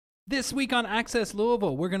This week on Access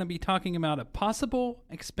Louisville, we're going to be talking about a possible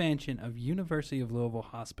expansion of University of Louisville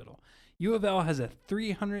Hospital. U of L has a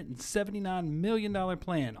 $379 million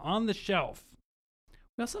plan on the shelf.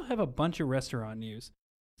 We also have a bunch of restaurant news.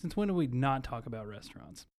 Since when do we not talk about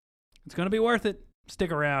restaurants? It's going to be worth it.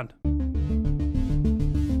 Stick around.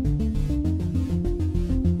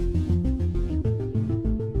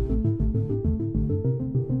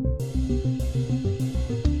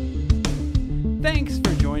 Thanks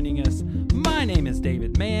for joining us. My name is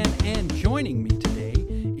David Mann, and joining me today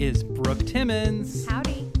is Brooke Timmons.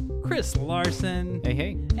 Howdy. Chris Larson.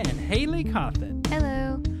 Hey. And Haley Cawthon.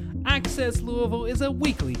 Hello. Access Louisville is a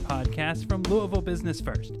weekly podcast from Louisville Business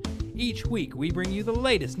First. Each week, we bring you the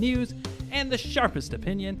latest news and the sharpest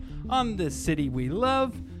opinion on the city we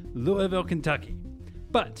love, Louisville, Kentucky.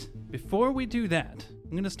 But before we do that,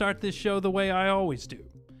 I'm going to start this show the way I always do,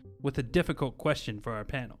 with a difficult question for our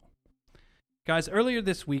panel. Guys, earlier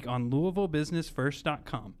this week on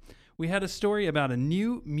LouisvilleBusinessFirst.com, we had a story about a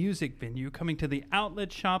new music venue coming to the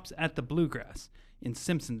outlet shops at the Bluegrass in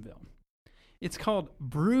Simpsonville. It's called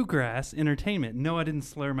Brewgrass Entertainment. No, I didn't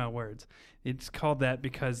slur my words. It's called that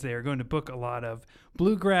because they're going to book a lot of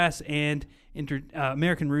bluegrass and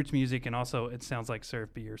American roots music, and also it sounds like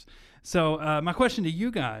surf beers. So my question to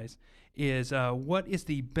you guys is, what is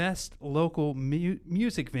the best local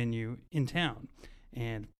music venue in town?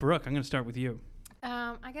 And Brooke, I'm going to start with you.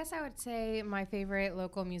 I guess I would say my favorite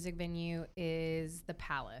local music venue is the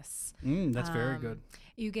Palace. That's very good.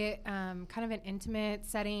 You get kind of an intimate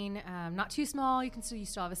setting, not too small. You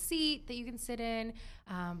still have a seat that you can sit in,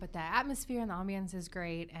 but the atmosphere and the ambience is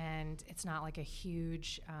great, and it's not like a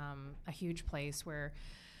huge place where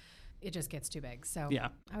it just gets too big. So yeah,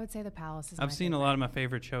 I would say the Palace is. I've seen a lot of my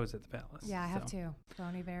favorite shows at the Palace. Yeah, I have too.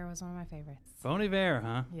 Bon Iver was one of my favorites. Bon Iver,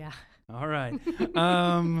 huh? Yeah. All right.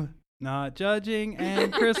 Not judging,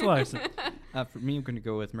 and Chris Larson. For me, I'm going to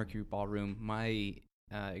go with Mercury Ballroom. My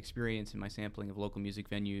experience and my sampling of local music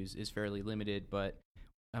venues is fairly limited, but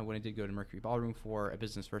when I did go to Mercury Ballroom for a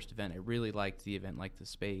Business First event, I really liked the event, liked the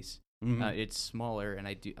space. Mm-hmm. It's smaller, and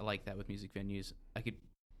I like that with music venues.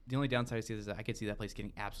 The only downside I see is that I could see that place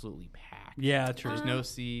getting absolutely packed. Yeah, true. There's no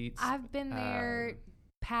seats. I've been there,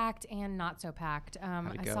 packed and not so packed.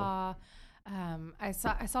 I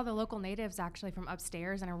saw the local natives actually from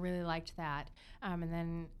upstairs, and I really liked that. And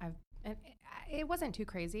then it wasn't too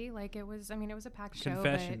crazy. Like it was a packed show.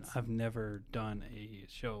 Confession: I've never done a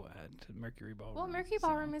show at Mercury Ballroom. Well, Mercury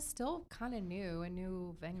Ballroom is still kind of new, a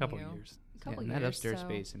new venue. Couple years. That upstairs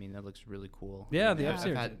space, that looks really cool. Yeah, the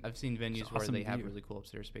upstairs. I've seen venues where awesome they have view. really cool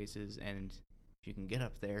upstairs spaces, and if you can get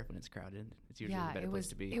up there when it's crowded, it's usually a better place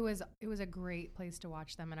to be. It was a great place to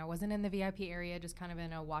watch them, and I wasn't in the VIP area, just kind of in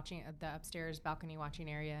the upstairs balcony watching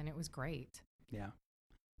area, and it was great. Yeah.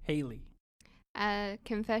 Haley.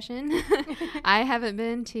 Confession. I haven't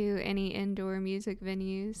been to any indoor music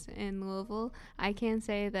venues in Louisville. I can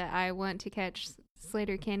say that I want to catch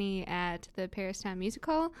Slater Kinney at the Paristown Music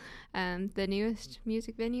Hall, the newest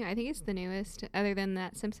music venue. I think it's the newest, other than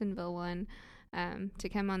that Simpsonville one, to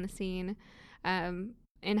come on the scene.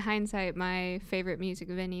 In hindsight, my favorite music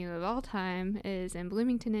venue of all time is in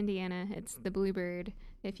Bloomington, Indiana. It's the Bluebird,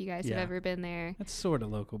 if you guys have ever been there. That's sort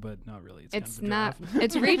of local, but not really. It's not.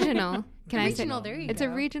 It's regional. Regional, there you go. It's a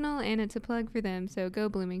regional, and it's a plug for them, so go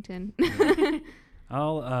Bloomington.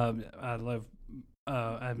 I've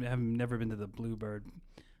never been to the Bluebird.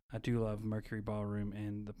 I do love Mercury Ballroom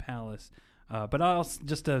and the Palace. But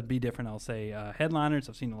just to be different, I'll say headliners.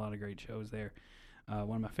 I've seen a lot of great shows there.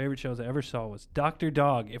 One of my favorite shows I ever saw was Dr.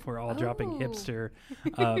 Dog, if we're all dropping hipster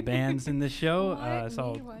bands in the show.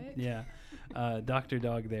 Dr.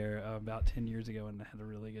 Dog there about 10 years ago, and I had a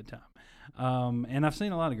really good time. And I've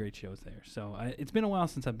seen a lot of great shows there. So it's been a while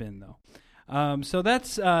since I've been, though. So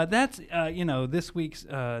that's this week's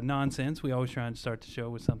nonsense. We always try and start the show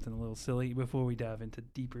with something a little silly before we dive into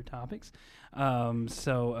deeper topics.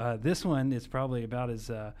 So this one is probably about as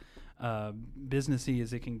businessy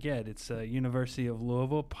as it can get. It's University of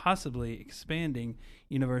Louisville, possibly expanding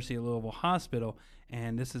University of Louisville Hospital,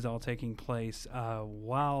 and this is all taking place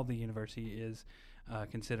while the university is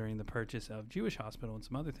considering the purchase of Jewish Hospital and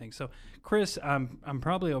some other things. So, Chris, I'm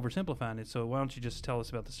probably oversimplifying it, so why don't you just tell us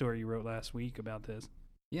about the story you wrote last week about this?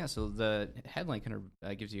 Yeah, so the headline kind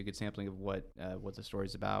of gives you a good sampling of what the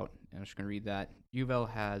story's about. And I'm just going to read that. U of L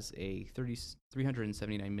has a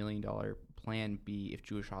 $379 million plan B if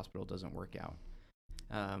Jewish Hospital doesn't work out.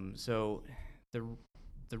 So the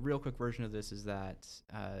real quick version of this is that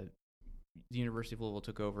the University of Louisville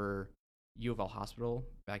took over U of L Hospital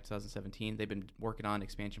back in 2017. They've been working on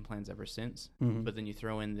expansion plans ever since. Mm-hmm. But then you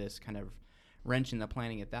throw in this kind of wrench in the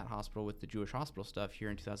planning at that hospital with the Jewish hospital stuff here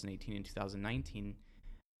in 2018 and 2019.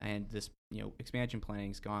 And this, expansion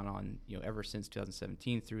planning's gone on, ever since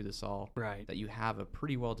 2017 through this all. Right. That you have a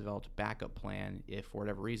pretty well-developed backup plan if, for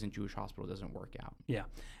whatever reason, Jewish hospital doesn't work out. Yeah.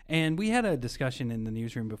 And we had a discussion in the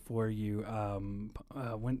newsroom before you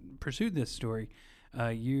pursued this story.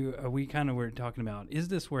 We kind of were talking about, is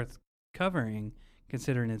this worth covering,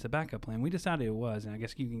 considering it's a backup plan? We decided it was, and I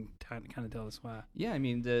guess you can kind of tell us why. Yeah, I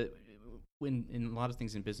mean, in a lot of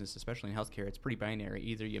things in business, especially in healthcare, it's pretty binary.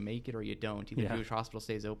 Either you make it or you don't. Either Jewish hospital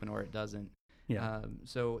stays open or it doesn't. Yeah.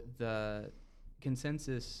 So the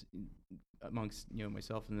consensus amongst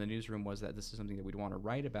myself and the newsroom was that this is something that we'd want to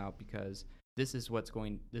write about, because this is where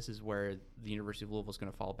the University of Louisville is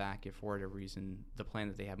going to fall back if, for whatever reason, the plan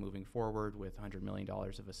that they have moving forward with $100 million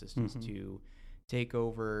of assistance to take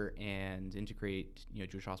over and integrate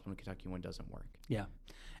Jewish hospital in Kentucky One doesn't work. Yeah.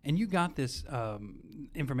 And you got this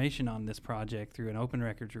information on this project through an open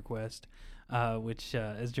records request, which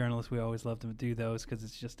as journalists we always love to do those, because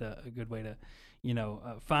it's just a good way to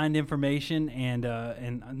find information and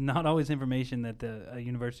not always information that the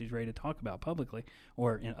university is ready to talk about publicly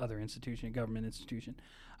or in other institution, government institution.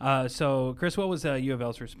 So Chris, what was U of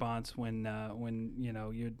L's response when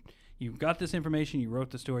you got this information, you wrote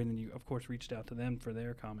the story, and then you of course reached out to them for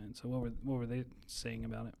their comments? So what were they saying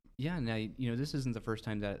about it? Yeah, now this isn't the first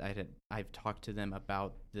time that I've talked to them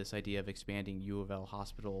about this idea of expanding U of L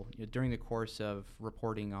hospital. During the course of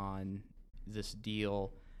reporting on this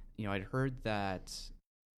deal, I'd heard that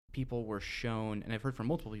people were shown, and I've heard from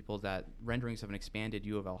multiple people that renderings of an expanded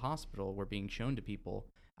U of L hospital were being shown to people.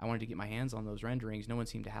 I wanted to get my hands on those renderings. No one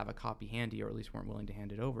seemed to have a copy handy, or at least weren't willing to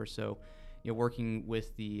hand it over. So, working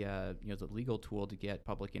with the the legal tool to get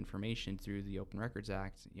public information through the Open Records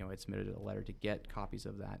Act, I submitted a letter to get copies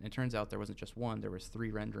of that. And it turns out there wasn't just one; there was 3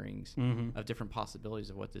 renderings of different possibilities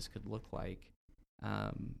of what this could look like.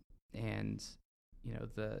 And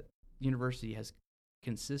the university has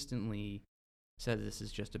consistently said this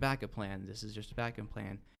is just a backup plan. This is just a backup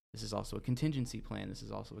plan. This is also a contingency plan. This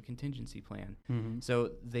is also a contingency plan. So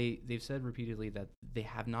they've said repeatedly that they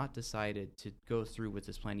have not decided to go through with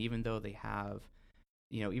this plan, even though they have,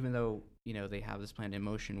 they have this plan in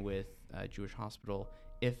motion with Jewish Hospital.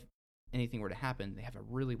 If anything were to happen, they have a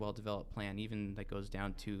really well developed plan, even that goes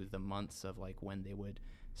down to the months of like when they would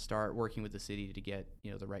start working with the city to get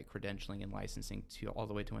the right credentialing and licensing, to all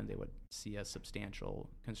the way to when they would see a substantial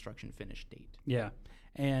construction finish date. Yeah.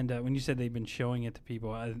 And when you said they've been showing it to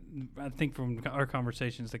people, I think from our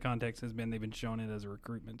conversations, the context has been they've been showing it as a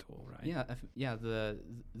recruitment tool, right? Yeah.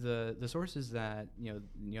 The sources that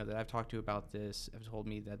that I've talked to about this have told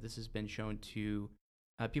me that this has been shown to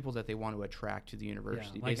people that they want to attract to the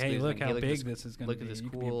university. Yeah, like, hey, look how big this is going to be. Look at this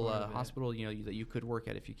cool hospital, that you could work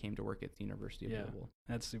at if you came to work at the University of Louisville.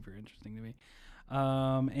 That's super interesting to me.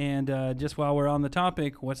 And just while we're on the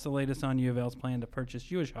topic, what's the latest on U of L's plan to purchase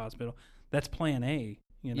Jewish Hospital? That's Plan A.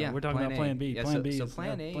 We're talking about Plan B. Yeah, Plan B. So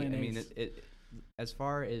Plan A. Plan I mean, it as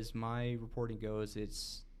far as my reporting goes,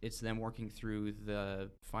 it's them working through the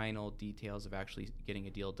final details of actually getting a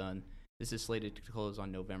deal done. This is slated to close on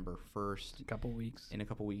November 1st. In a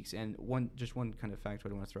couple weeks. And one kind of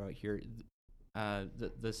factoid I want to throw out here: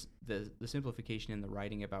 the simplification in the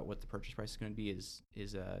writing about what the purchase price is going to be is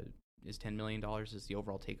 $10 million is the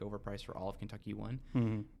overall takeover price for all of Kentucky One.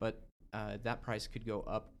 But that price could go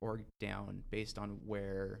up or down based on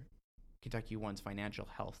where Kentucky One's financial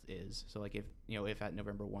health is. So like if at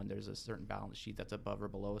November 1 there's a certain balance sheet that's above or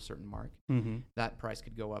below a certain mark, that price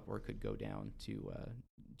could go up or it could go down to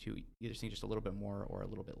either seeing just a little bit more or a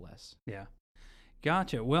little bit less. Yeah.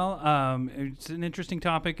 Gotcha. Well, it's an interesting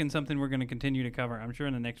topic and something we're going to continue to cover. I'm sure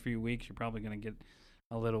in the next few weeks you're probably going to get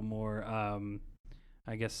a little more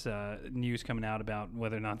news coming out about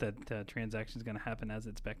whether or not that transaction is going to happen as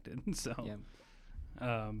expected. So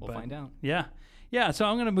we'll find out. Yeah. So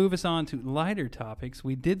I'm going to move us on to lighter topics.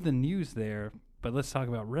 We did the news there, but let's talk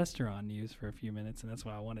about restaurant news for a few minutes, and that's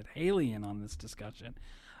why I wanted Haley in on this discussion.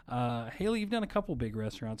 Haley, you've done a couple big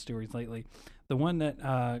restaurant stories lately. The one that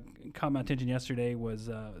caught my attention yesterday was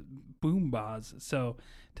Boombaz. So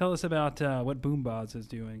tell us about what Boombaz is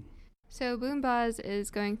doing. So Boombaz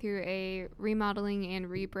is going through a remodeling and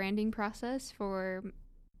rebranding process for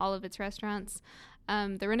all of its restaurants.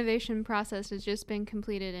 The renovation process has just been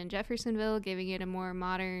completed in Jeffersonville, giving it a more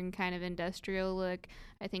modern kind of industrial look.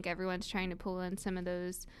 I think everyone's trying to pull in some of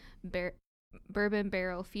those bourbon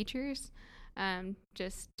barrel features,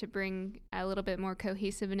 just to bring a little bit more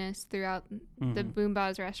cohesiveness throughout the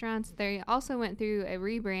Boombaz restaurants. They also went through a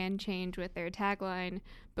rebrand change with their tagline.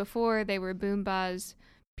 Before, they were Boombaz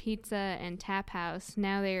Pizza and Tap House.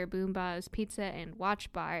 Now they are Boombaz Pizza and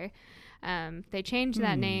Watch Bar. They changed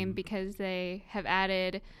that name because they have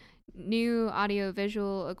added new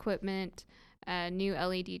audio-visual equipment, new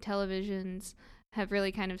LED televisions, have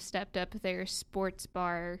really kind of stepped up their sports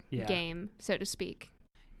bar game, so to speak.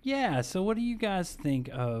 Yeah, so what do you guys think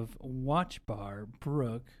of Watch Bar?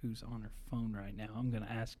 Brooke, who's on her phone right now, I'm going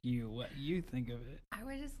to ask you what you think of it. I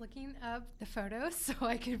was just looking up the photos so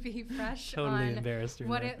I could be fresh Totally on embarrassed her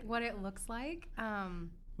what there. what it looks like.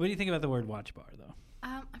 What do you think about the word Watch Bar, though?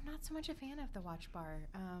 I'm not so much a fan of the Watch Bar.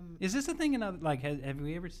 Is this a thing in other, like, have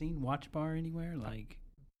we ever seen Watch Bar anywhere? Like,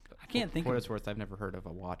 I can't think For of what it's worth, I've never heard of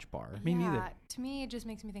a watch bar. Me neither. To me, it just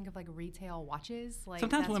makes me think of like retail watches. Like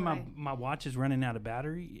Sometimes that's when what my watch is running out of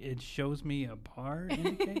battery, it shows me a bar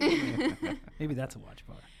indicator. Maybe that's a watch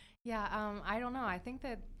bar. I don't know. I think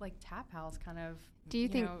that like Tap House kind of Do you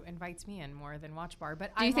think invites me in more than Watch Bar.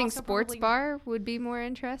 But do you think sports bar would be more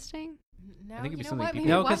interesting? No, I think it'd be you know something what? people- Maybe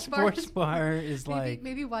No, because Watch Bar sports bar is like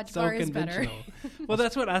maybe Watch so Bar is better. conventional. Well,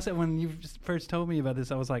 that's what I said when you first told me about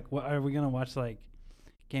this. I was like, "What are we gonna watch? Like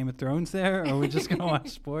Game of Thrones there, or are we just gonna watch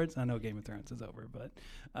sports?" I know Game of Thrones is over, but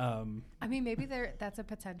I mean, maybe that's a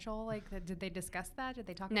potential. Like, did they discuss that? Did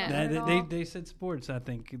they talk No. about that at all? they said sports. I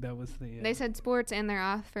think that was the. They said sports, and they're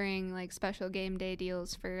offering like special game day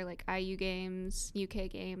deals for like IU games, UK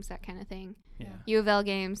games, that kind of thing. Yeah. U of L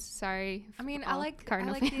games. Sorry. I mean, all I like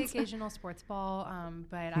Cardinal the fans. occasional sports ball,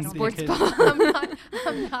 but I don't Sports think ball.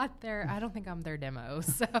 I'm not there. I don't think I'm their demo.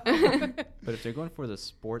 So But if they're going for the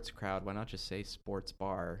sports crowd, why not just say sports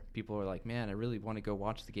bar? People are like, man, I really want to go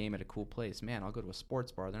watch the game at a cool place. Man, I'll go to a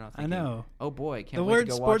sports bar. They're not I thinking, know. oh boy, I can't The wait word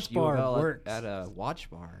to go sports watch U of bar L works. at a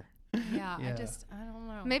watch bar. yeah, Yeah. I don't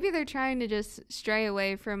know. Maybe they're trying to just stray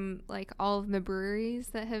away from like all of the breweries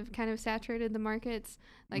that have kind of saturated the markets.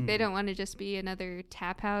 Like they don't want to just be another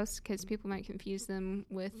tap house because people might confuse them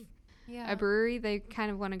with a brewery. They kind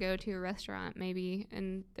of want to go to a restaurant maybe,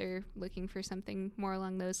 and they're looking for something more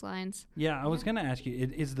along those lines. Yeah, I was gonna ask you: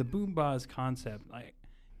 is the Boom Bars concept like?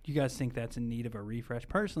 Do you guys think that's in need of a refresh?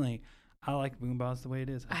 Personally, I like Boom Bars the way it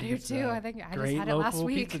is. I think do it's too. a I think I just great had it last local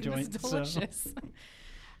week. pizza It was joint, so- delicious.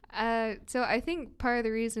 So I think part of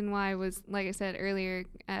the reason why was, like I said earlier,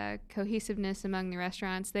 cohesiveness among the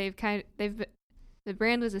restaurants. The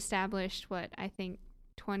brand was established, I think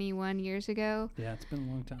 21 years ago. Yeah, it's been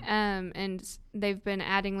a long time. And they've been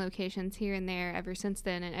adding locations here and there ever since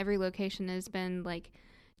then, and every location has been like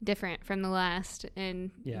different from the last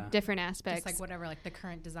in different aspects. Just like whatever like the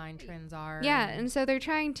current design trends are. Yeah, and so they're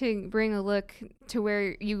trying to bring a look to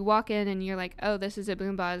where you walk in and you're like, oh, this is a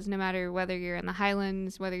Boom Bars, no matter whether you're in the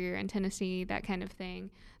Highlands, whether you're in Tennessee, that kind of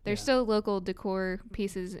thing. There's still local decor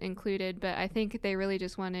pieces included, but I think they really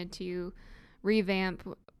just wanted to revamp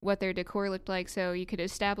what their decor looked like so you could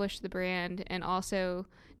establish the brand and also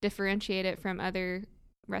differentiate it from other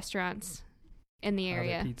restaurants in the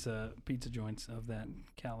area. Other pizza joints of that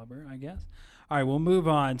caliber, I guess. All right, we'll move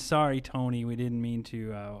on. Sorry, Tony, we didn't mean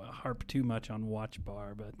to harp too much on Watch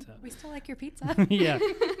Bar, but we still like your pizza. yeah,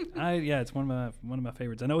 it's one of my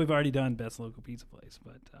favorites. I know we've already done best local pizza place,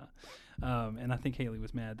 but and I think Haley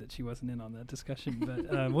was mad that she wasn't in on that discussion,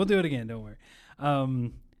 but we'll do it again. Don't worry.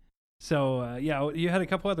 So you had a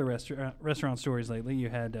couple other restaurant stories lately. You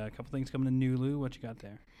had a couple things coming to Nulu. What you got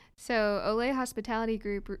there? So Olay Hospitality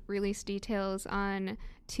Group released details on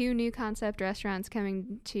 2 new concept restaurants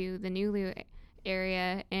coming to the Nulu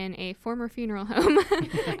area in a former funeral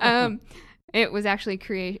home. It was actually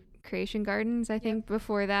Creation Gardens, I think,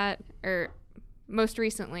 before that, or most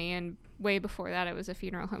recently, and way before that it was a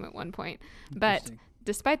funeral home at one point. But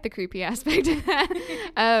despite the creepy aspect of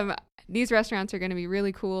that, these restaurants are going to be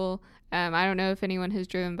really cool. I don't know if anyone has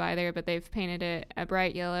driven by there, but they've painted it a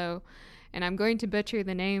bright yellow. And I'm going to butcher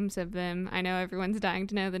the names of them. I know everyone's dying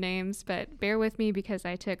to know the names, but bear with me because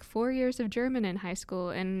I took 4 years of German in high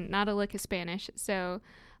school and not a lick of Spanish. So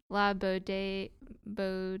La Bodega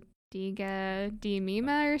di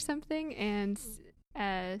Mima or something, and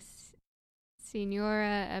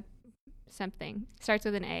Senora something. Starts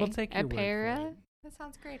with an A. We'll take your word for Apera. it. That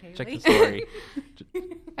sounds great, Haley. Check the story.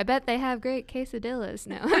 I bet they have great quesadillas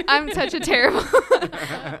now. I'm such a terrible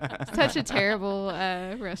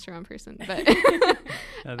restaurant person. But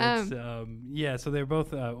so they're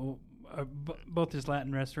both both just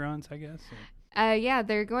Latin restaurants, I guess. yeah,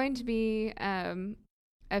 they're going to be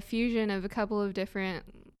a fusion of a couple of different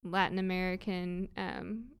Latin American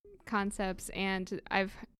concepts, and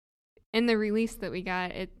in the release that we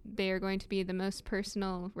got, they are going to be the most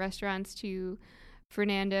personal restaurants to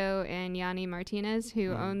Fernando and Yanni Martinez,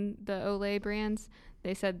 who own the Olay brands.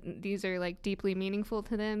 They said these are like deeply meaningful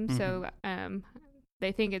to them, so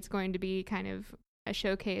they think it's going to be kind of a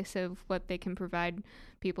showcase of what they can provide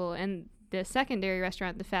people. And the secondary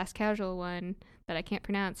restaurant, the fast casual one that I can't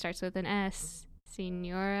pronounce, starts with an S.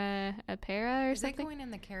 Signora Apera or Is it something. going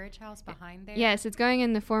in the carriage house behind there? Yes, it's going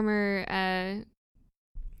in the former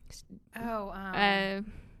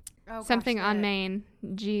something on Main.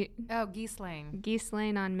 Geese Lane. Geese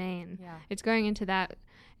Lane on Main. Yeah. It's going into that.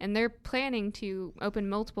 And they're planning to open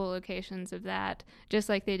multiple locations of that, just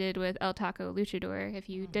like they did with El Taco Luchador. If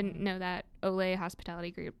you didn't know that, Olay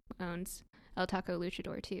Hospitality Group owns El Taco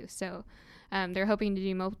Luchador too. So they're hoping to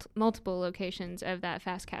do multiple locations of that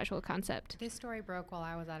fast casual concept. This story broke while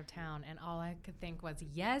I was out of town, and all I could think was,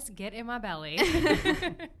 yes, get in my belly.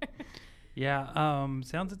 Yeah,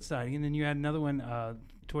 sounds exciting. And then you had another one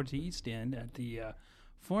towards the East End at the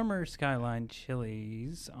former Skyline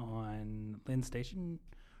Chili's on Lynn Station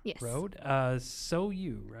Yes. Road. So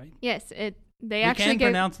you, right? Yes, they We actually can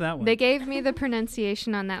pronounce that one. They gave me the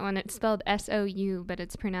pronunciation on that one. It's spelled S-O-U, but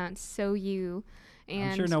it's pronounced So-U.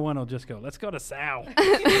 And I'm sure no one will just go, let's go to Sal.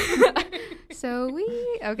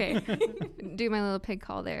 Okay. Do my little pig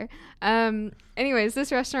call there. Anyways,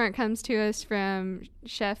 this restaurant comes to us from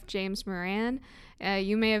Chef James Moran.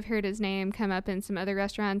 You may have heard his name come up in some other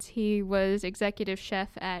restaurants. He was executive chef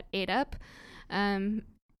at 8 Up.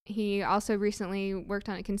 He also recently worked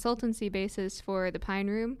on a consultancy basis for the Pine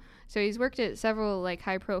Room. So he's worked at several like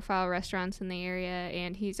high profile restaurants in the area,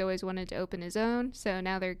 and he's always wanted to open his own. So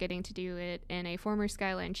now they're getting to do it in a former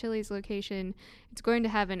Skyline Chili's location. It's going to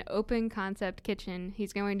have an open concept kitchen.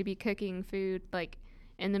 He's going to be cooking food like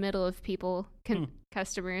in the middle of people,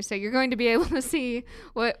 customers. So you're going to be able to see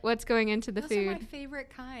what's going into the Those food. are my favorite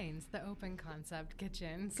kinds, the open concept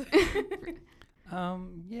kitchens.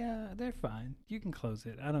 Yeah, they're fine. You can close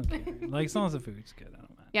it. I don't care. Like, as long as the food's good, I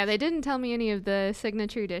don't mind. Yeah, they didn't tell me any of the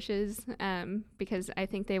signature dishes because I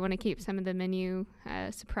think they want to keep some of the menu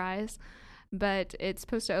surprise. But it's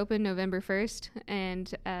supposed to open November 1st,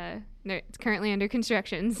 and it's currently under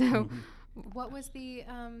construction. So What was the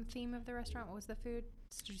theme of the restaurant? What was the food?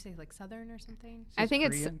 Did you say like Southern or something? I think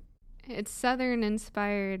Korean? it's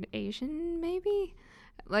Southern-inspired Asian, maybe?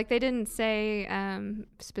 Like, they didn't say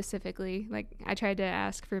specifically. Like, I tried to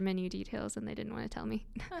ask for menu details, and they didn't want to tell me.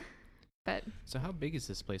 But So how big is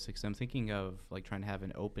this place? Because I'm thinking of like trying to have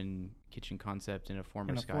an open kitchen concept in a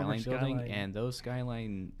former In a former Skyline building, Skyline. and those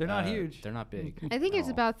Skyline They're not huge. They're not big. I think at it's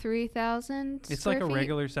all. about 3,000 It's square like a feet.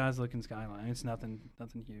 regular size looking Skyline. It's nothing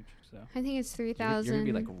huge. So I think it's You're 3,000. gonna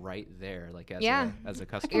be like right there, like as Yeah. as a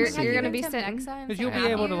customer. You're Have you gonna been be to sitting- Mexa in because you'll St.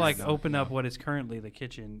 be able to like Matthews? open up what is currently the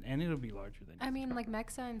kitchen, and it'll be larger than. I mean, like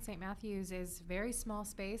Mexa in St. Matthews is very small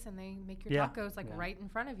space, and they make your Yeah. tacos like Yeah. right in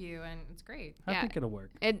front of you, and it's great. I Yeah. think it'll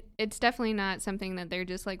work. It's definitely not something that they're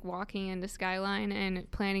just like walking into Skyline and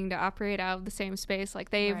planning to operate out of the same space. Like,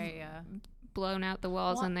 they've Right, yeah. blown out the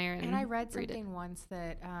walls Well, in there. And I read redid- something once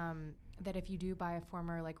that that if you do buy a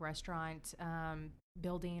former like restaurant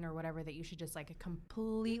building or whatever, that you should just like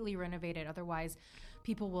completely renovate it. Otherwise,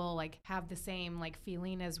 people will like have the same like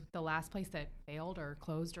feeling as the last place that failed or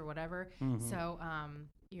closed or whatever. Mhm. So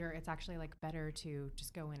it's actually like better to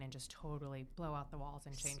just go in and just totally blow out the walls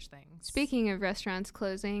and change things. Speaking of restaurants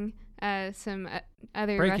closing, some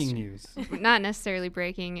other Breaking news. not necessarily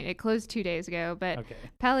breaking. It closed 2 days ago, but Okay.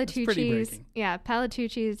 That's pretty Palatucci's, breaking.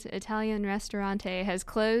 Palatucci's Italian Restaurante has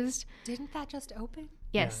closed. Didn't that just open?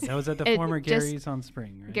 Yes, Yeah, that was at the It former just- Gary's on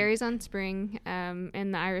Spring, right? Gary's on Spring,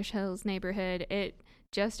 in the Irish Hills neighborhood. It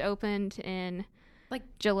just opened in Like,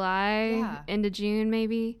 July, yeah. into June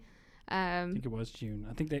maybe. I think it was June.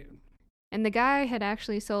 I think they. And the guy had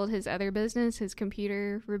actually sold his other business, his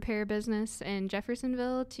computer repair business in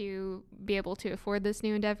Jeffersonville, to be able to afford this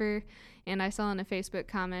new endeavor. And I saw in a Facebook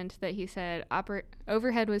comment that he said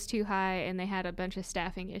overhead was too high and they had a bunch of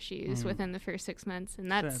staffing issues within the first 6 months.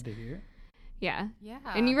 And that's, Sad to hear. yeah. yeah.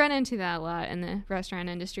 And you run into that a lot in the restaurant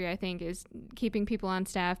industry, I think, is keeping people on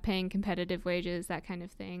staff, paying competitive wages, that kind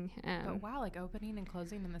of thing. But wow, like opening and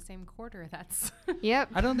closing in the same quarter. That's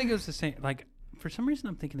Yep. I don't think it was the same. Like, for some reason,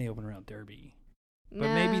 I'm thinking they opened around Derby.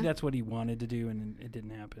 But maybe Nah. that's what he wanted to do, and it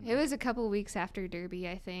didn't happen. It was a couple weeks after Derby,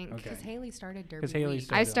 I think. Okay. because Haley started Derby. 'Cause Haley Week.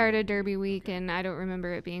 started- I started on Derby Derby Week, okay. and I don't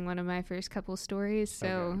remember it being one of my first couple stories.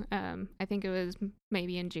 So I think it was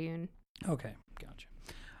maybe in June. Okay, gotcha.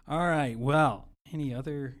 All right. Well, any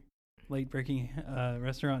other late breaking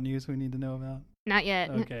restaurant news we need to know about? Not yet.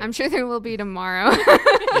 Okay. I'm sure there will be tomorrow.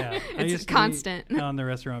 Yeah, I It's used to be constant. on the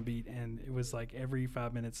restaurant beat, and it was like every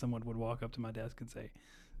 5 minutes someone would walk up to my desk and say,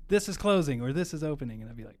 "This is closing" or "This is opening," and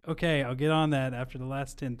I'd be like, "Okay, I'll get on that after the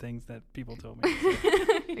last 10 things that people told me."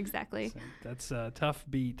 Exactly. So that's a tough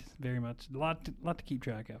beat, very much. A lot to keep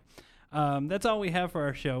track of. That's all we have for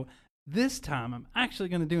our show This time, I'm actually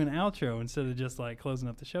going to do an outro instead of just like closing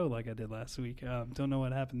up the show like I did last week. Don't know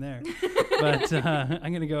what happened there. But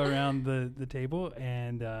I'm going to go around the table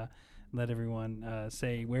and let everyone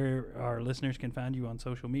say where our listeners can find you on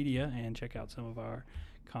social media and check out some of our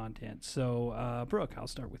content. So, Brooke, I'll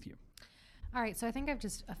start with you. All right, so I think I've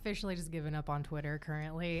just officially just given up on Twitter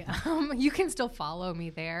currently. You can still follow me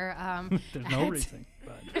there. There's no reason,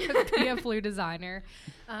 but BF Flu Designer.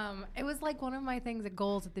 It was like one of my things at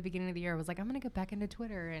goals at the beginning of the year was like, I'm going to get back into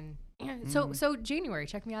Twitter. And so January,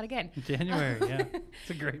 check me out again. January, yeah. It's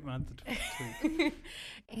a great month to tweet.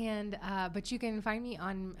 And, but you can find me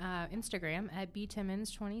on Instagram at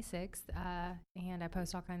btimmons26. And I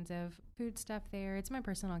post all kinds of food stuff there. It's my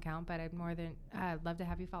personal account, but I'd love to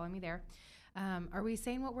have you follow me there. Are we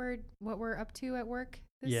saying what we're up to at work?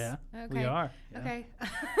 Yeah, okay. We are. Yeah. Okay.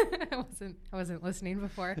 I wasn't listening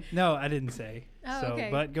before. No, I didn't say. Oh, so, okay.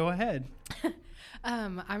 But go ahead.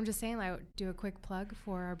 I'm just saying I would do a quick plug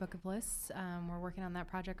for our Book of Lists. We're working on that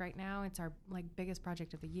project right now. It's our biggest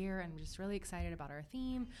project of the year. I'm just really excited about our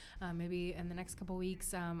theme. Maybe in the next couple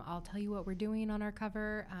weeks, I'll tell you what we're doing on our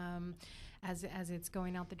cover as it's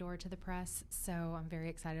going out the door to the press. So I'm very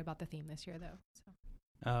excited about the theme this year, though. So.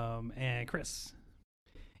 And Chris.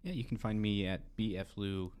 Yeah, you can find me at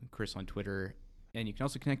BFLU, Chris on Twitter. And you can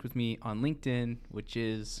also connect with me on LinkedIn, which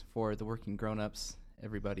is for the working grown-ups.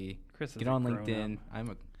 Everybody, Chris is get on LinkedIn. I'm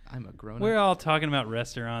a grown-up. We're all talking about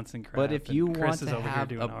restaurants and crap. But if you Chris want is to over here have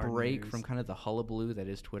doing a hard break news. from kind of the hullabaloo that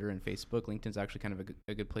is Twitter and Facebook, LinkedIn's actually kind of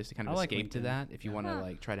a good place to kind of I like escape to LinkedIn. that. If you want to Huh.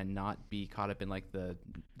 like try to not be caught up in like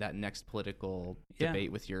that next political Yeah.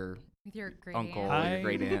 debate with your With your great Uncle. aunt. your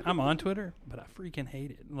great aunt. I'm on Twitter, but I freaking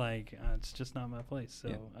hate it. Like, it's just not my place. So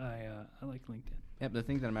Yeah. I like LinkedIn. Yeah, but the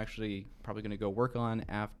thing that I'm actually probably going to go work on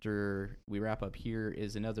after we wrap up here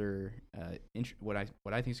is another what I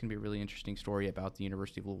think is going to be a really interesting story about the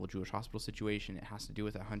University of Louisville Jewish Hospital situation. It has to do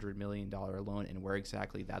with a $100 million loan and where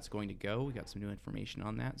exactly that's going to go. We got some new information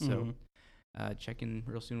on that, so check in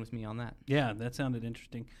real soon with me on that. Yeah, that sounded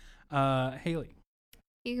interesting. Haley.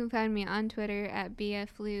 You can find me on Twitter at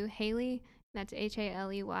BFLuHaley. That's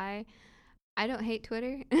HALEY. I don't hate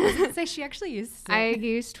Twitter. Say she actually uses it. I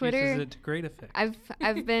use Twitter. Uses it to great effect.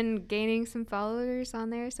 I've been gaining some followers on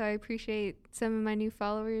there, so I appreciate some of my new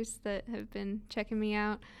followers that have been checking me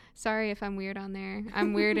out. Sorry if I'm weird on there.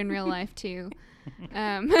 I'm weird in real life too.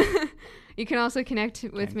 You can also connect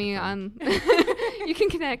with me on you can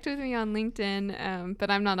connect with me on LinkedIn,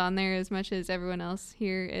 but I'm not on there as much as everyone else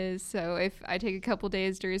here is. So if I take a couple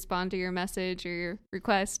days to respond to your message or your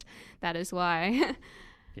request, that is why.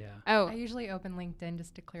 Yeah. Oh, I usually open LinkedIn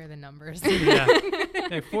just to clear the numbers. Yeah.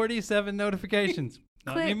 Hey, 47 notifications.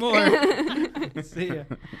 Not Click. anymore. See ya.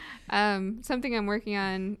 Something I'm working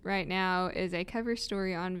on right now is a cover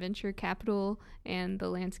story on venture capital and the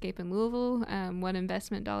landscape in Louisville, what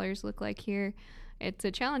investment dollars look like here. It's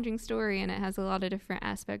a challenging story, and it has a lot of different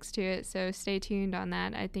aspects to it, so stay tuned on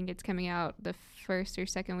that. I think it's coming out the first or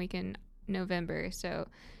second week in November, so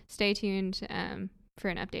stay tuned for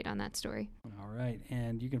an update on that story. All right.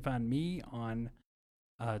 And you can find me on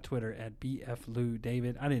Twitter at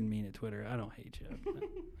BFLuDavid. I didn't mean it, Twitter. I don't hate you.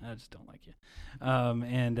 I just don't like you.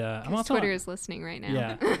 And I'm Because also Twitter on, is listening right now.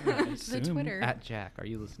 Yeah. I The assume- Twitter. At Jack, are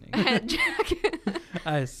you listening? At Jack.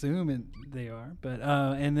 I assume they are. But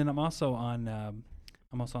and then I'm also on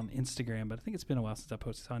Instagram, but I think it's been a while since I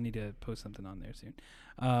posted, so I need to post something on there soon.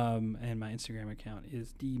 And my Instagram account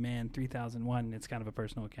is dman3001. It's kind of a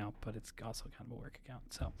personal account, but it's also kind of a work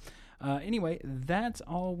account. So anyway, that's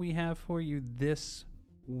all we have for you this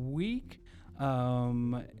week.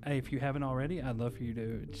 If you haven't already, I'd love for you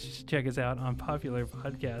to check us out on popular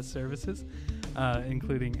podcast services,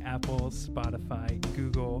 including Apple, Spotify,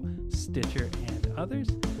 Google, Stitcher, and others.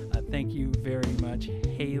 Thank you very much,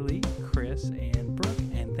 Haley, Chris, and Brooke,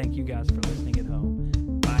 and thank you guys for listening at home.